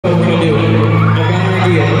What we're gonna do. I've got an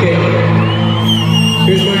idea. Okay.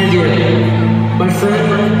 Here's my idea. My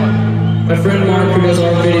friend Mark, who does our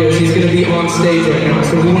videos, he's gonna be on stage right now.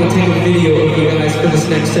 So we want to take a video of you guys for this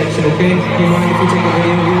next section. Okay? Do you mind if we take a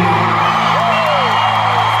video of you?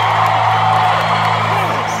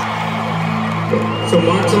 So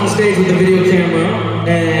Mark's on stage with the video camera,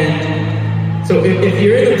 and so if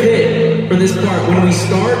you're in the pit for this part, when we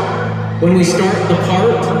start the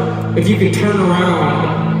part, if you can turn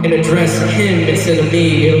around and address him instead of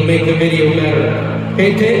me, it'll make the video better.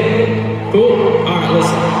 Okay, pit? Cool? Alright,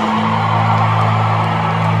 listen.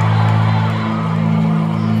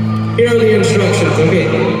 Here are the instructions. Okay,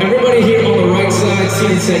 everybody here on the right side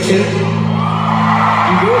seated section.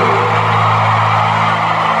 You good?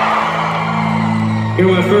 Here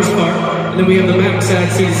my first part. And then we have the back side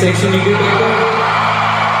seated section. You good back there?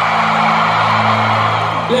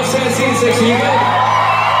 Left side seated section, you good?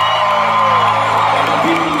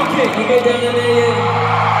 You get down in there yet?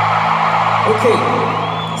 Okay,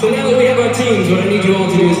 so now that we have our teams, what I need you all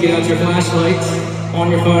to do is get out your flashlights on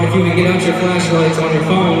your phone. If you can get out your flashlights on your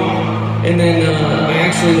phone, and then I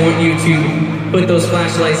actually want you to put those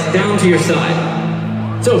flashlights down to your side.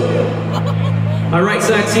 So, our right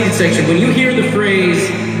side seated section, when you hear the phrase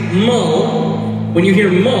mull, you're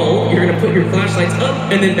gonna put your flashlights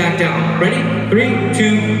up and then back down. Ready? 3,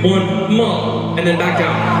 2, 1, mull, and then back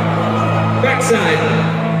down. Back side.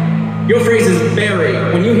 Your phrase is bury.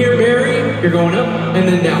 When you hear bury, you're going up and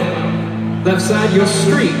then down. Left side, you're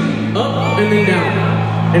street. Up and then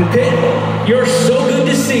down. And pit, you're so good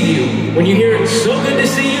to see you. When you hear it so good to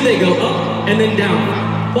see you, they go up and then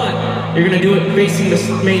down. But you're gonna do it facing the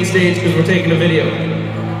main stage because we're taking a video.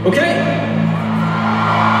 Okay?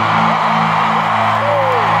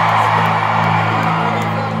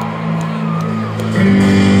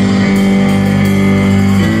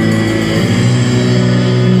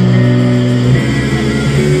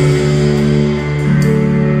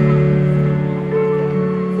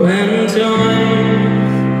 When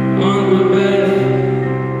time on the bed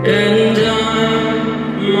and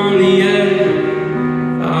I'm on the edge,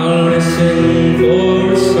 I'll listen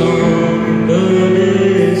for a song the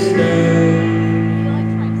distance.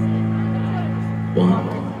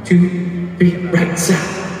 1, 2, 3, right side.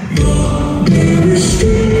 Mulberry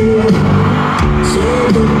Street, so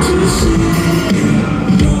good to see you.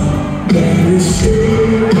 Mulberry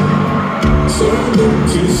Street, so good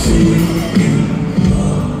to see you.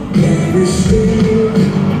 Mulberry Street,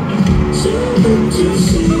 so good to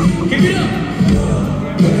see you. Give it up!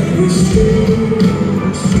 Mulberry Street,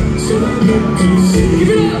 so good to see you.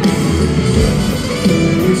 Give it up!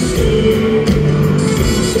 Mulberry Street,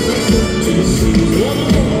 so good to see you. One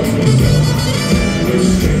more. Mulberry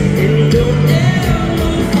Street, and don't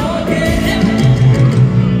ever forget it.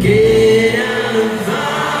 Get out of the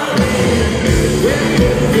valley, we're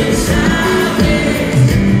moving sideways.